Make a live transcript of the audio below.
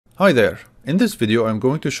Hi there! In this video I'm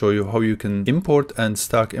going to show you how you can import and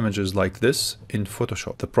stack images like this in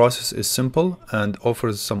Photoshop. The process is simple and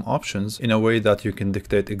offers some options in a way that you can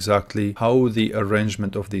dictate exactly how the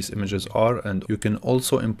arrangement of these images are, and you can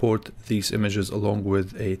also import these images along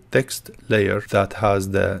with a text layer that has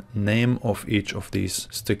the name of each of these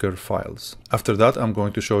sticker files. After that I'm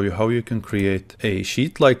going to show you how you can create a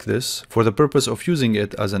sheet like this for the purpose of using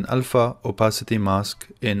it as an alpha opacity mask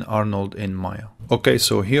in Arnold in Maya. Okay,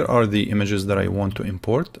 so here are the images that I want to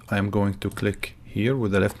import. I am going to click here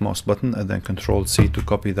with the left mouse button and then Control C to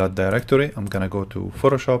copy that directory. I'm gonna go to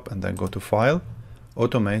Photoshop and then go to File,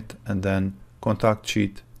 Automate, and then Contact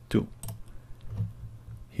Sheet 2.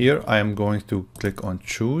 Here I am going to click on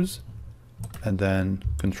Choose and then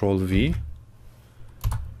Control V.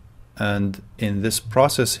 And in this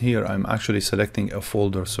process here, I'm actually selecting a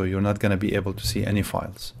folder, so you're not gonna be able to see any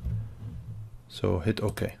files. So hit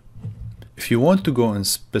OK. If you want to go and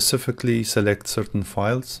specifically select certain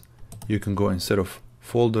files, you can go, instead of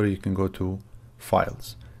folder, you can go to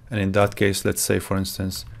files. And in that case, let's say for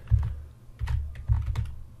instance,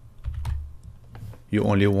 you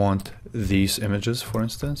only want these images, for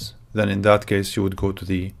instance, then in that case you would go to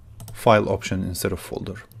the file option instead of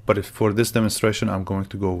folder. But if for this demonstration, I'm going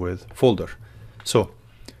to go with folder. So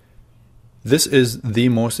this is the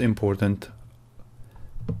most important.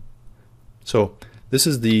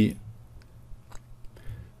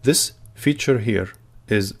 This feature here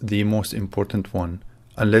is the most important one,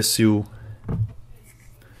 unless you...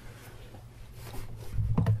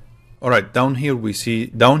 Alright, down here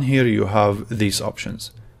you have these options.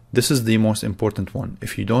 This is the most important one.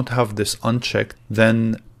 If you don't have this unchecked,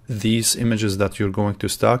 then these images that you're going to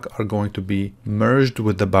stack are going to be merged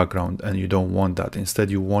with the background, and you don't want that. Instead,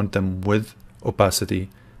 you want them with opacity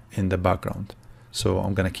in the background. So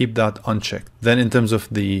I'm gonna keep that unchecked. Then in terms of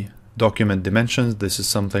the document dimensions, this is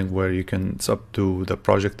something where you can, it's up to the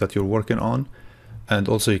project that you're working on, and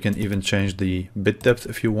also you can even change the bit depth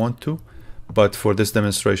if you want to, but for this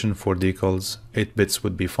demonstration for decals 8 bits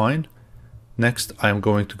would be fine. Next I am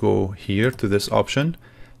going to go here to this option.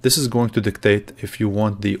 This is going to dictate if you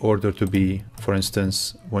want the order to be, for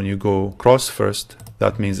instance, when you go cross first,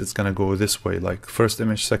 that means it's gonna go this way, like first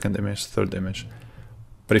image, second image, third image.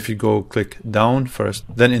 But if you go click down first,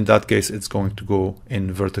 then in that case it's going to go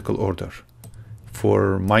in vertical order.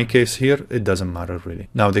 For my case here, it doesn't matter really.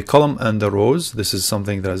 Now the column and the rows, this is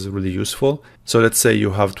something that is really useful. So let's say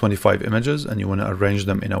you have 25 images and you want to arrange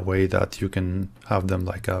them in a way that you can have them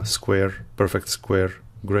like a square, perfect square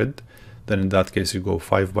grid. Then in that case you go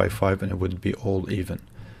 5 by 5 and it would be all even.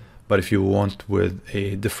 But if you want with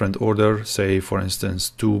a different order, say for instance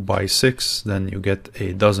 2 by 6, then you get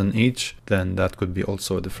a dozen each, then that could be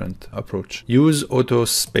also a different approach. Use auto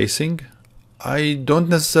spacing. I don't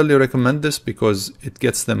necessarily recommend this because it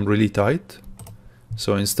gets them really tight.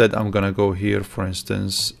 So instead I'm gonna go here, for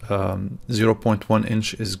instance, 0.1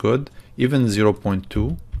 inch is good. Even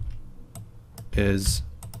 0.2 is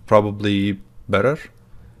probably better.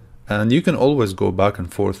 And you can always go back and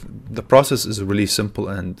forth. The process is really simple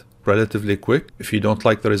and relatively quick. If you don't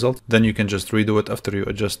like the result, then you can just redo it after you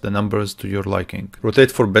adjust the numbers to your liking.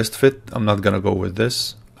 Rotate for best fit. I'm not gonna go with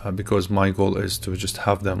this because my goal is to just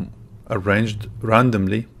have them arranged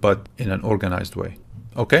randomly but in an organized way.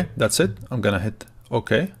 Okay, that's it. I'm gonna hit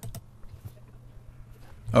OK.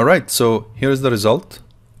 Alright, so here's the result.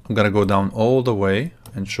 I'm gonna go down all the way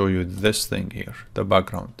and show you this thing here, the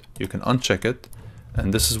background. You can uncheck it,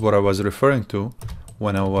 and this is what I was referring to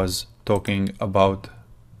when I was talking about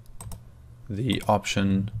the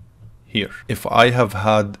option here. If I have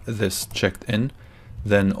had this checked in,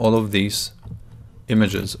 then all of these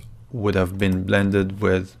images would have been blended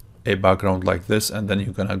with a background like this, and then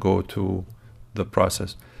you're gonna go to the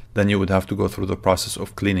process. Then you would have to go through the process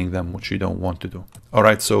of cleaning them, which you don't want to do.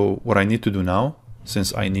 Alright, so what I need to do now,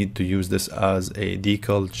 since I need to use this as a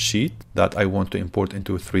decal sheet that I want to import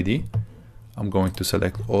into 3D, I'm going to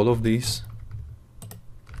select all of these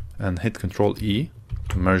and hit Ctrl E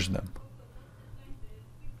to merge them.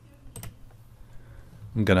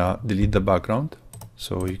 I'm gonna delete the background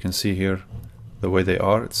so you can see here the way they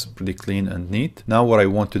are. It's pretty clean and neat. Now what I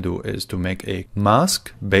want to do is to make a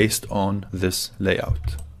mask based on this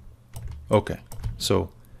layout. Okay, so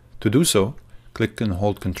to do so, click and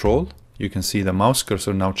hold Control. You can see the mouse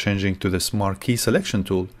cursor now changing to this marquee selection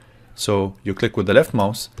tool. So you click with the left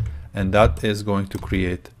mouse and that is going to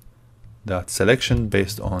create that selection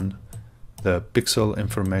based on the pixel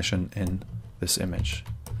information in this image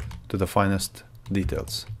to the finest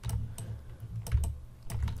details.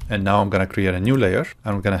 And now I'm going to create a new layer.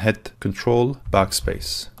 I'm going to hit Control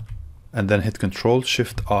Backspace and then hit Control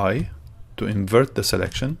Shift I to invert the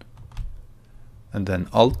selection and then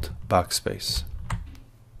Alt backspace.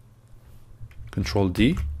 Control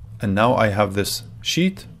D, and now I have this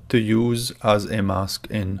sheet to use as a mask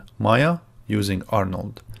in Maya using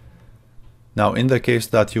Arnold. Now in the case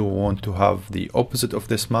that you want to have the opposite of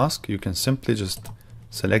this mask, you can simply just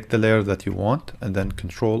select the layer that you want and then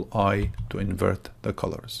Control I to invert the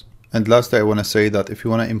colors. And lastly, I want to say that if you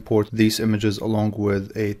want to import these images along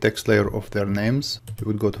with a text layer of their names, you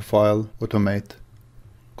would go to File, Automate,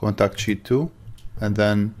 Contact Sheet 2, and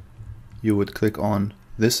then you would click on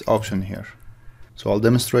this option here. So I'll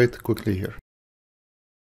demonstrate quickly here.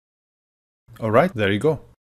 Alright, there you go.